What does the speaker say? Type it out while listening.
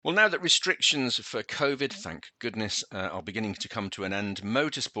Well, now that restrictions for COVID, thank goodness, are beginning to come to an end,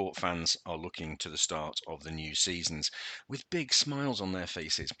 motorsport fans are looking to the start of the new seasons with big smiles on their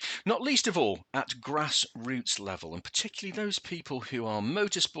faces. Not least of all at grassroots level, and particularly those people who are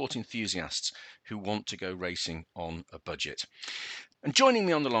motorsport enthusiasts who want to go racing on a budget. And joining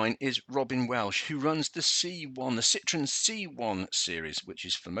me on the line is Robin Welsh, who runs the C1, the Citroen C1 series, which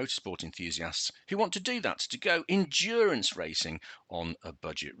is for motorsport enthusiasts who want to do that, to go endurance racing on a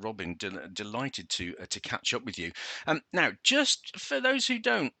budget. Robin, delighted to catch up with you. Now, just for those who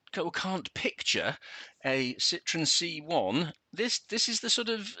don't or can't picture a Citroen C1, this is the sort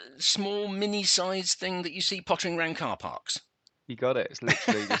of small mini-sized thing that you see pottering around car parks. You got it. It's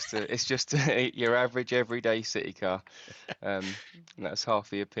literally just your average everyday city car. And that's half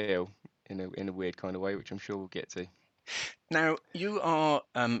the appeal in a weird kind of way, which I'm sure we'll get to. Now, you are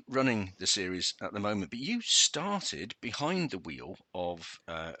running the series at the moment, but you started behind the wheel of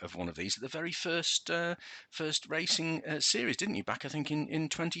one of these at the very first racing series, didn't you? Back, I think, in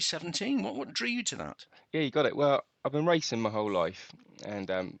 2017. What drew you to that? Yeah, you got it. Well, I've been racing my whole life,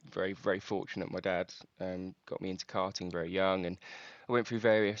 and very very fortunate. My dad got me into karting very young, and I went through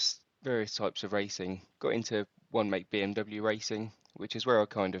various types of racing. Got into one make BMW racing, which is where I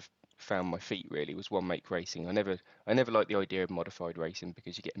kind of found my feet really, was one make racing. I never liked the idea of modified racing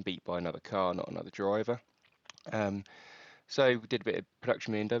because you're getting beat by another car, not another driver. Um, so we did a bit of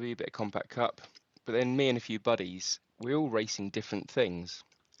production BMW, a bit of compact cup, but then me and a few buddies, we all racing different things,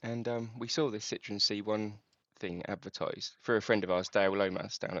 and we saw this Citroen C1 thing advertised through a friend of ours, Dale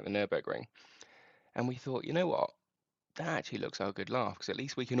Lomas, down at the Nürburgring, and we thought, you know what? That actually looks like a good laugh because at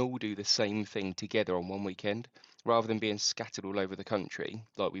least we can all do the same thing together on one weekend rather than being scattered all over the country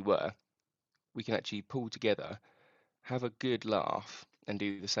like we were. We can actually pull together, have a good laugh, and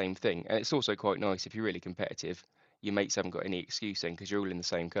do the same thing. And it's also quite nice if you're really competitive. Your mates haven't got any excuse then because you're all in the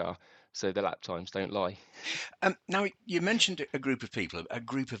same car, so the lap times don't lie. Now, you mentioned a group of people, a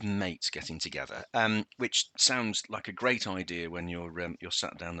group of mates getting together, which sounds like a great idea when you're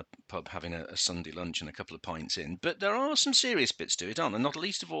sat down the pub having a Sunday lunch and a couple of pints in. But there are some serious bits to it, aren't there? Not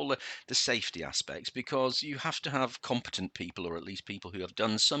least of all the safety aspects, because you have to have competent people, or at least people who have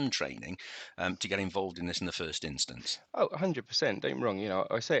done some training, to get involved in this in the first instance. Oh, 100%. Don't get me wrong.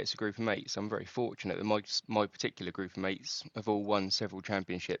 I say it's a group of mates. I'm very fortunate that my particular group of mates have all won several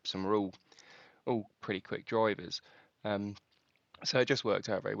championships and we're all pretty quick drivers. Um, so it just worked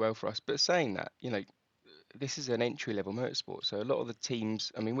out very well for us. But saying that, this is an entry level motorsport. So a lot of the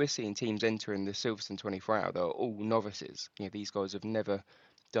teams, I mean, we're seeing teams entering the Silverstone 24 hour, they're all novices. These guys have never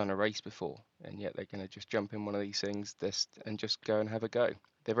done a race before, and yet they're going to just jump in one of these things and just go and have a go.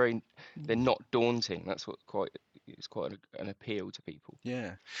 They're not daunting. That's what it's quite an appeal to people.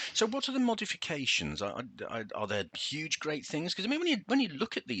 Yeah. So, what are the modifications? Are there huge, great things? Because I mean, when you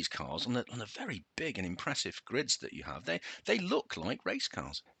look at these cars on the very big and impressive grids that you have, they look like race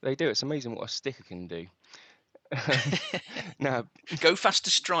cars. They do. It's amazing what a sticker can do. Now, Go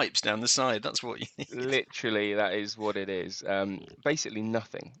faster stripes down the side. That's what you need. literally, that is what it is. Basically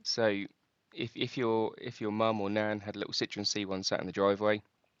nothing. So if your mum or nan had a little Citroen C1 sat in the driveway,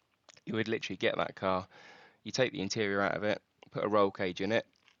 you would literally get that car. You take the interior out of it, put a roll cage in it,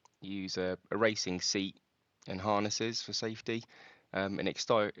 use a racing seat and harnesses for safety, a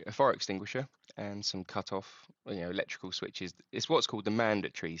fire extinguisher, and some cut-off, electrical switches. It's what's called the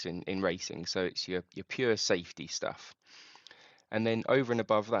mandatories in racing. So it's your pure safety stuff. And then over and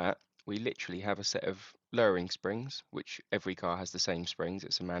above that, we literally have a set of lowering springs, which every car has the same springs.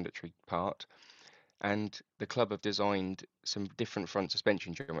 It's a mandatory part. And the club have designed some different front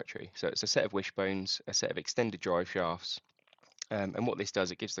suspension geometry. So it's a set of wishbones, a set of extended drive shafts. And what this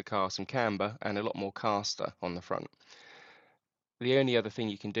does, it gives the car some camber and a lot more caster on the front. The only other thing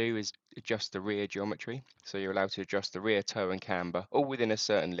you can do is adjust the rear geometry. So you're allowed to adjust the rear toe and camber, all within a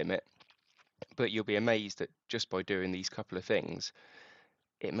certain limit. But you'll be amazed that just by doing these couple of things,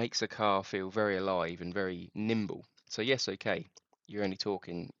 it makes the car feel very alive and very nimble. So yes, okay, you're only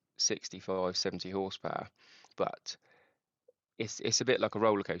talking 65, 70 horsepower, but it's a bit like a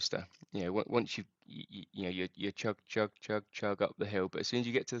roller coaster. Once you chug up the hill, but as soon as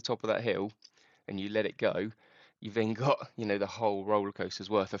you get to the top of that hill and you let it go, you've then got the whole roller coaster's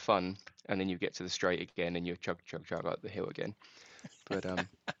worth of fun, and then you get to the straight again and you chug up the hill again. But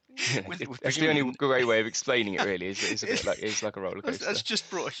with That's the only presumably great way of explaining it. Really, is it's a bit it, like it's like a roller that's coaster. just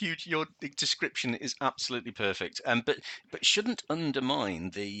brought a huge. Your description is absolutely perfect, but shouldn't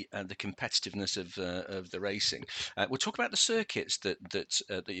undermine the competitiveness of the racing. We'll talk about the circuits that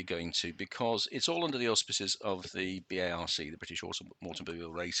you're going to, because it's all under the auspices of the BARC, the British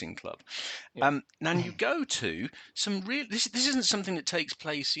Automobile Racing Club. Yeah. Now you go to some real. This isn't something that takes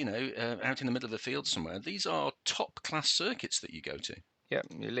place, out in the middle of a field somewhere. These are top class circuits that you go to. Yeah,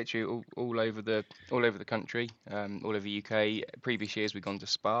 you're literally all over the country, all over the UK. Previous years we've gone to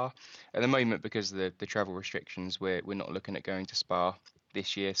Spa. At the moment, because of the travel restrictions, we're not looking at going to Spa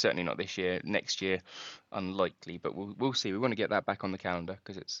this year. Certainly not this year. Next year, unlikely, but we'll see. We want to get that back on the calendar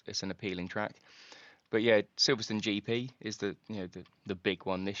because it's an appealing track. But yeah, Silverstone GP is the big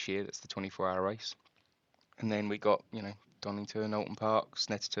one this year. That's the 24-hour race. And then we got Donington, Alton Park,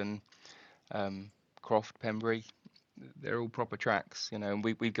 Snetterton, Croft, Pembury. They're all proper tracks, and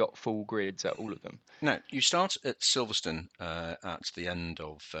we've got full grids at all of them. Now, you start at Silverstone at the end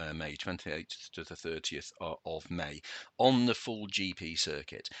of May, 28th to the 30th of May, on the full GP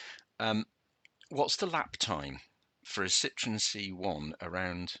circuit. What's the lap time for a Citroen C1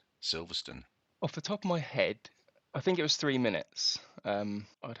 around Silverstone? Off the top of my head, I think it was 3 minutes.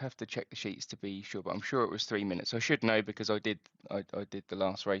 I'd have to check the sheets to be sure, but I'm sure it was 3 minutes. I should know because I did the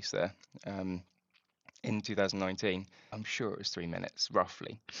last race there in 2019. I'm sure it was 3 minutes,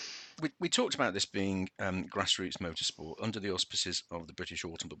 roughly. We talked about this being grassroots motorsport under the auspices of the British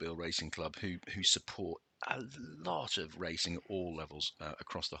Automobile Racing Club, who support a lot of racing at all levels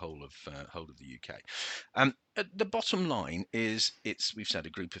across the whole of the UK. The bottom line is, we've said,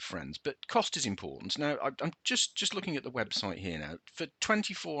 a group of friends, but cost is important. Now, I'm just looking at the website here now. For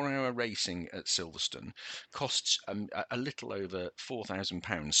 24-hour racing at Silverstone, costs a little over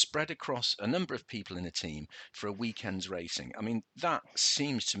 £4,000 spread across a number of people in a team for a weekend's racing. I mean, that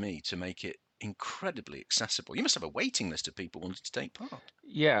seems to me to make it incredibly accessible. You must have a waiting list of people wanting to take part.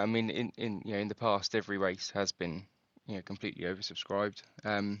 Yeah, I mean, in the past, every race has been completely oversubscribed.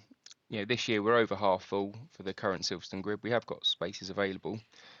 This year we're over half full for the current Silverstone grid. We have got spaces available.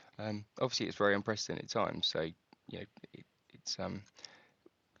 Obviously, it's very unprecedented times, so it, it's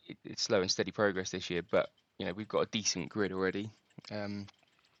it's slow and steady progress this year, but we've got a decent grid already.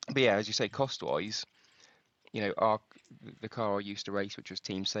 But yeah, as you say, cost-wise, our the car I used to race, which was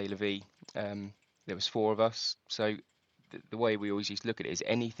Team Sailor V, there was four of us, so the way we always used to look at it is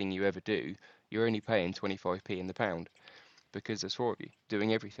anything you ever do, you're only paying 25p in the pound because there's four of you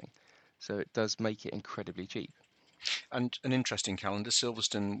doing everything. So it does make it incredibly cheap. And an interesting calendar.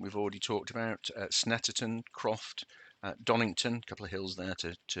 Silverstone, we've already talked about. Snetterton, Croft, Donington, a couple of hills there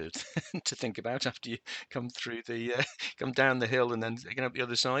to to think about after you come through come down the hill and then again up the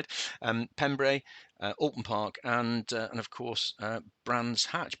other side. Pembury, Alton Park, and of course Brands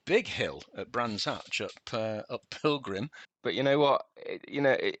Hatch, big hill at Brands Hatch up Pilgrim. But you know what?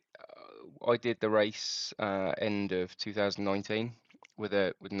 I did the race end of 2019 with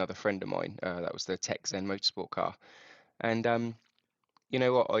another friend of mine. That was the Tech Zen Motorsport car, and you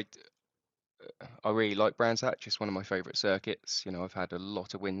know what? I really like Brands Hatch. It's one of my favourite circuits. I've had a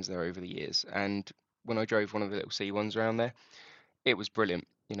lot of wins there over the years, and when I drove one of the little C1s around there, it was brilliant.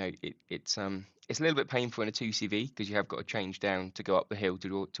 It's a little bit painful in a 2CV because you have got to change down to go up the hill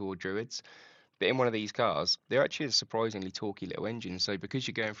toward Druids. But in one of these cars, they're actually a surprisingly torquey little engine. So because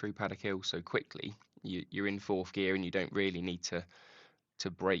you're going through Paddock Hill so quickly, you're in fourth gear and you don't really need to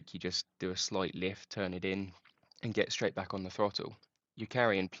brake. You just do a slight lift, turn it in, and get straight back on the throttle. You're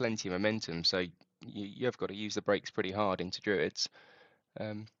carrying plenty of momentum, so you've got to use the brakes pretty hard into Druids.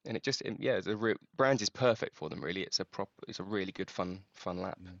 And yeah, Brands is perfect for them really. It's a really good fun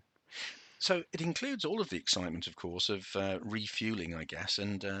lap. So it includes all of the excitement, of course, of refueling, I guess,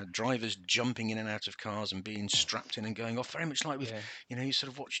 and drivers jumping in and out of cars and being strapped in and going off, very much like with, Yeah. you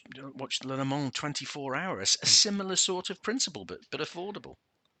sort of watched Le Mans 24 hours, a similar sort of principle, but affordable.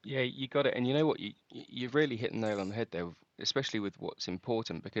 Yeah, you got it. And you know what? You've really hit the nail on the head there, especially with what's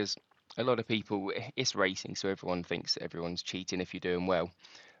important, because a lot of people, it's racing, so everyone thinks that everyone's cheating if you're doing well.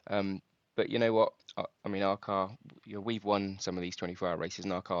 But you know what? I mean, our car, we've won some of these 24-hour races,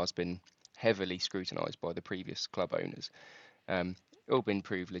 and our car's been heavily scrutinised by the previous club owners. All been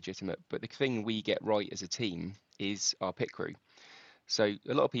proved legitimate. But the thing we get right as a team is our pit crew. So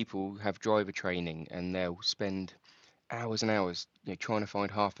a lot of people have driver training, and they'll spend hours and hours, trying to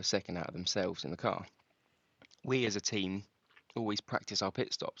find half a second out of themselves in the car. We as a team always practice our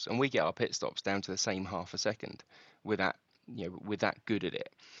pit stops, and we get our pit stops down to the same half a second with that good at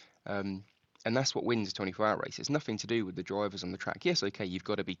it. And that's what wins a 24-hour race. It's nothing to do with the drivers on the track. Yes, okay, you've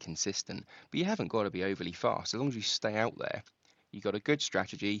got to be consistent, but you haven't got to be overly fast. As long as you stay out there, You got a good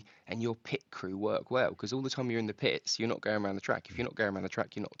strategy, and your pit crew work well because all the time you're in the pits, you're not going around the track. If you're not going around the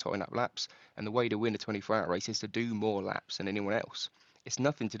track, you're not tying up laps. And the way to win a 24-hour race is to do more laps than anyone else. It's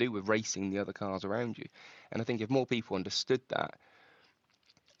nothing to do with racing the other cars around you. And I think if more people understood that,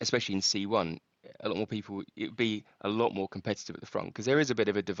 especially in C1, a lot more people, it would be a lot more competitive at the front because there is a bit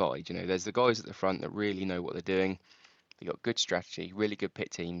of a divide. There's the guys at the front that really know what they're doing. They got good strategy, really good pit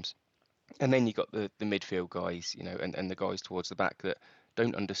teams, and then you got the midfield guys, and the guys towards the back that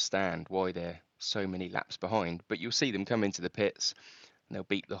don't understand why they're so many laps behind. But you'll see them come into the pits and they'll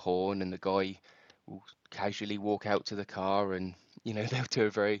beep the horn, and the guy will casually walk out to the car, and they'll do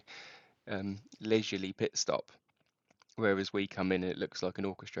a very leisurely pit stop. Whereas we come in and it looks like an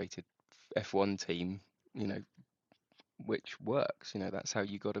orchestrated F1 team, you know, which works. That's how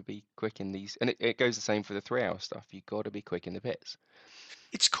you got to be quick in these. And it goes the same for the 3 hour stuff. You got to be quick in the pits.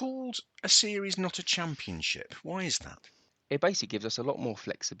 It's called a series, not a championship. Why is that? It basically gives us a lot more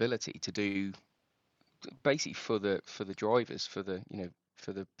flexibility to do basically for the drivers, for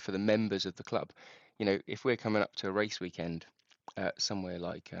the members of the club. If we're coming up to a race weekend somewhere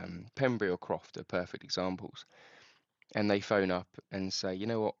like Pembrey or Croft are perfect examples, and they phone up and say, you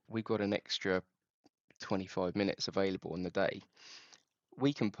know what, we've got an extra 25 minutes available on the day,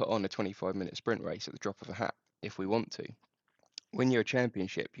 we can put on a 25-minute sprint race at the drop of a hat if we want to. When you're a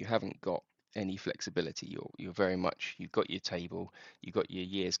championship, you haven't got any flexibility. You're very much, you've got your table, you've got your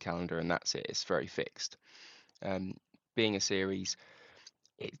year's calendar, and that's it. It's very fixed. Um, Being a series,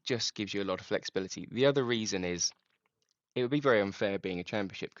 it just gives you a lot of flexibility. The other reason is it would be very unfair being a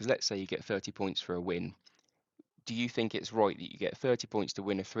championship because let's say you get 30 points for a win. Do you think it's right that you get 30 points to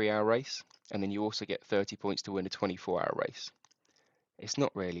win a 3 hour race and then you also get 30 points to win a 24-hour race? It's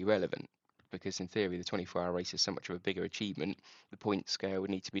not really relevant because in theory the 24-hour race is so much of a bigger achievement. The point scale would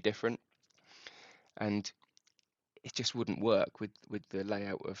need to be different, and it just wouldn't work with the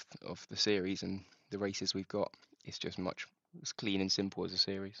layout of the series and the races we've got. It's just much as clean and simple as a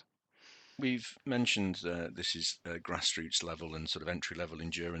series. We've mentioned this is grassroots level and sort of entry level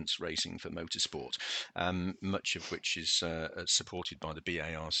endurance racing for motorsport, much of which is supported by the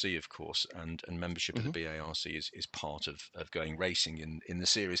BARC, of course, and membership of the hmm BARC is part of going racing in the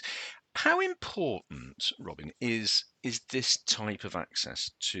series. How important, Robin, is this type of access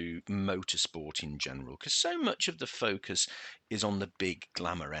to motorsport in general? Because so much of the focus is on the big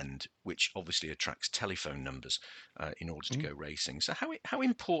glamour end, which obviously attracts telephone numbers in order to hmm go racing. So how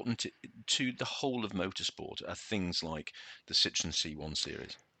important to the whole of motorsport are things like the Citroen C1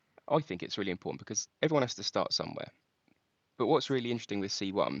 series? I think it's really important because everyone has to start somewhere. But what's really interesting with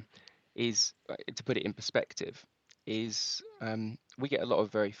C1 is, to put it in perspective, is we get a lot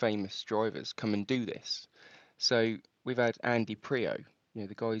of very famous drivers come and do this. So we've had Andy Prio,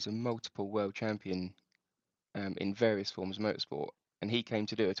 the guy's a multiple world champion in various forms of motorsport, and he came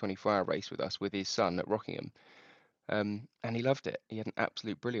to do a 24-hour race with us with his son at Rockingham, and he loved it. He had an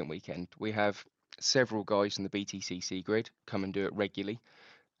absolute brilliant weekend. We have several guys in the BTCC grid come and do it regularly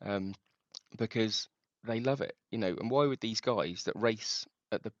um, because they love it, And why would these guys that race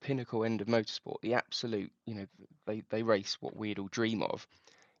at the pinnacle end of motorsport, the absolute, they race what we'd all dream of,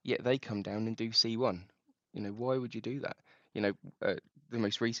 yet they come down and do C1? Why would you do that? You know, uh, the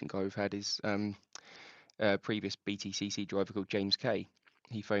most recent guy we've had is previous BTCC driver called James Kay.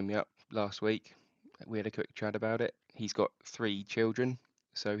 He phoned me up last week. We had a quick chat about it. He's got 3 children,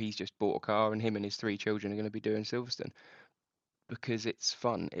 so he's just bought a car, and him and his 3 children are going to be doing Silverstone because it's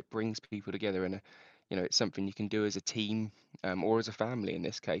fun. It brings people together, and it's something you can do as a team or as a family in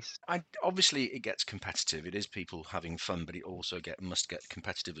this case. Obviously, it gets competitive. It is people having fun, but it also must get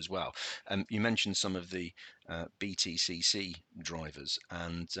competitive as well. You mentioned some of the BTCC drivers,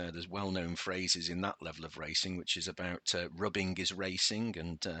 and there's well-known phrases in that level of racing, which is about rubbing is racing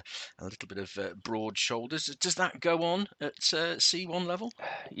and a little bit of broad shoulders. Does that go on at C1 level?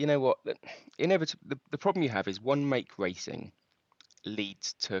 You know what? Inevitably, the problem you have is one make racing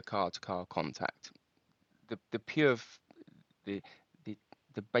leads to car-to-car contact. The pure the the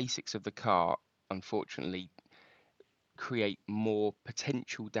the basics of the car unfortunately create more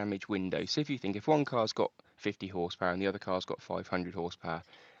potential damage windows. So if you think if one car's got 50 horsepower and the other car's got 500 horsepower,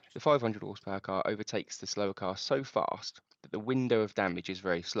 the 500 horsepower car overtakes the slower car so fast that the window of damage is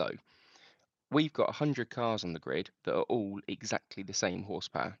very slow. We've got 100 cars on the grid that are all exactly the same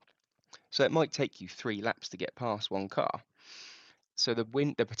horsepower. So it might take you 3 laps to get past one car. So the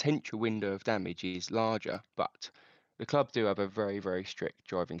potential window of damage is larger, but the club do have a very, very strict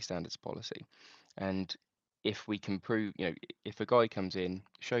driving standards policy. And if we can prove, if a guy comes in,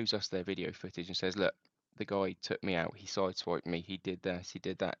 shows us their video footage and says, look, the guy took me out, he sideswiped me, he did this, he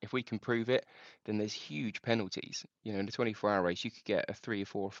did that. If we can prove it, then there's huge penalties. You know, in a 24-hour race, you could get a 3 or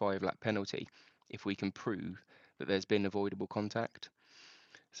 4 or 5 lap penalty if we can prove that there's been avoidable contact.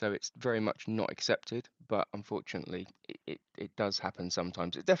 So it's very much not accepted, but unfortunately, it does happen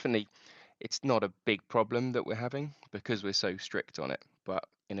sometimes. It's not a big problem that we're having because we're so strict on it, but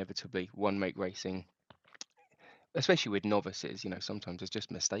inevitably, one make racing, especially with novices, sometimes there's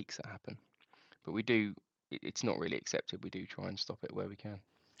just mistakes that happen. But it's not really accepted. We do try and stop it where we can.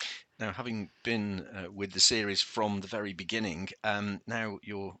 Now, having been with the series from the very beginning, now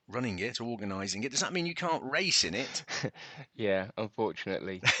you're running it, organising it. Does that mean you can't race in it? Yeah,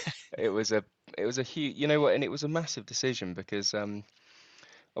 unfortunately, it was a huge, and it was a massive decision because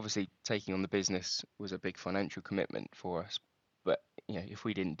obviously taking on the business was a big financial commitment for us. But if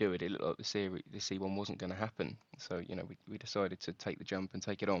we didn't do it, it looked like the C1 wasn't going to happen. So we decided to take the jump and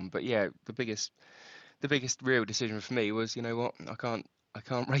take it on. But yeah, the biggest real decision for me was, you know what, I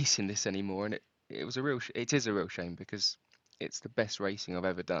can't race in this anymore, and it is a real shame because it's the best racing I've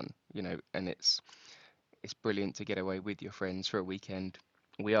ever done, and it's brilliant to get away with your friends for a weekend.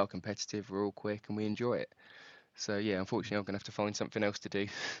 We are competitive, we're all quick, and we enjoy it. So yeah, unfortunately, I'm gonna have to find something else to do.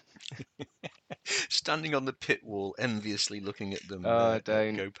 Standing on the pit wall, enviously looking at them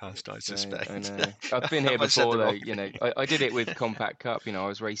Don't, go past, I don't. I suspect. know. I've been here Have I said before the though. wrong thing? I did it with Compact Cup. I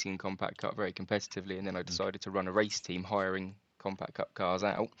was racing in Compact Cup very competitively, and then I decided to run a race team, hiring Compact Cup cars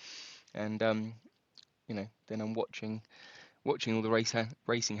out, and then I'm watching all the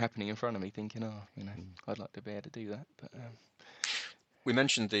racing happening in front of me, thinking, oh, I'd like to be able to do that, but We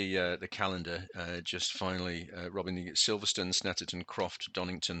mentioned the calendar just finally, Robin. You get Silverstone, Snetterton, Croft,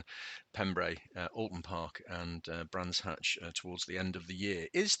 Donington, Pembrey, Alton Park, and Brands Hatch towards the end of the year.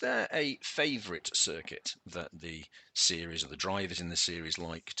 Is there a favourite circuit that the series or the drivers in the series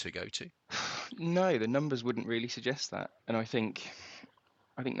like to go to? no, the numbers wouldn't really suggest that, and I think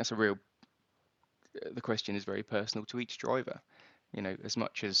that's a real. The question is very personal to each driver. As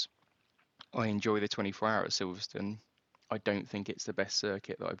much as I enjoy the 24-hour at Silverstone, I don't think it's the best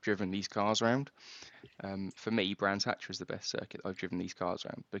circuit that I've driven these cars around. For me, Brands Hatch was the best circuit that I've driven these cars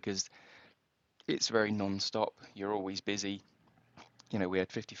around because it's very non-stop. You're always busy. We had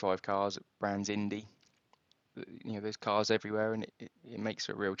 55 cars at Brands Indy. There's cars everywhere, and it makes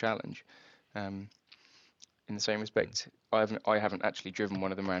it a real challenge. Um, in the same respect, I haven't actually driven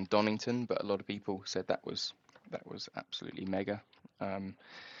one of them around Donington, but a lot of people said that was absolutely mega. Um,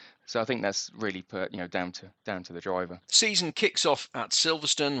 so I think that's really down to the driver. Season kicks off at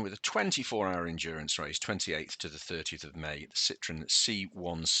Silverstone with a 24-hour endurance race, 28th to the 30th of May, the Citroen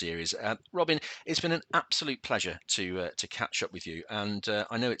C1 Series. Robin, it's been an absolute pleasure to catch up with you, and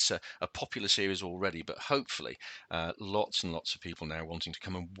I know it's a popular series already, but hopefully lots and lots of people now wanting to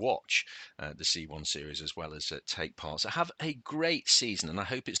come and watch the C1 Series as well as take part. So have a great season, and I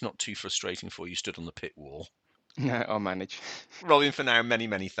hope it's not too frustrating for you stood on the pit wall. No, I'll manage. Robin, for now, many,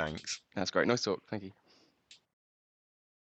 many thanks. That's great. Nice talk. Thank you.